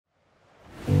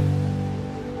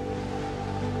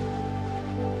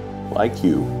like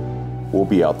you, we'll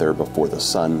be out there before the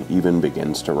sun even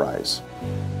begins to rise.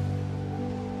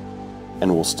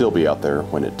 And we'll still be out there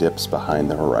when it dips behind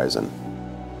the horizon.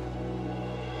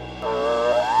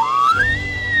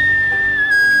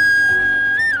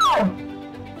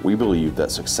 We believe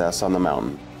that success on the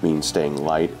mountain means staying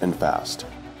light and fast.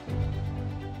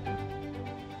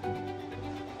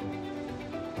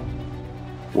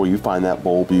 Will you find that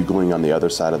bull bugling on the other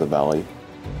side of the valley?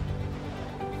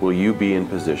 Will you be in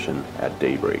position at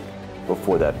daybreak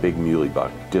before that big muley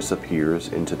buck disappears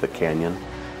into the canyon?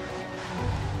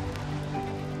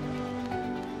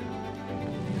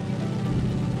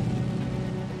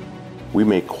 We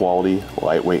make quality,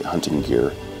 lightweight hunting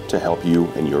gear to help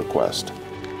you in your quest.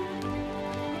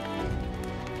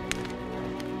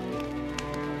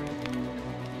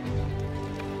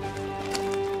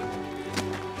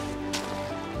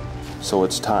 So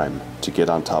it's time to get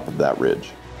on top of that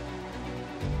ridge.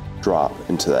 Drop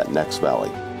into that next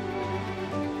valley.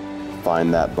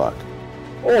 Find that buck.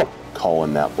 Call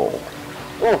in that bull.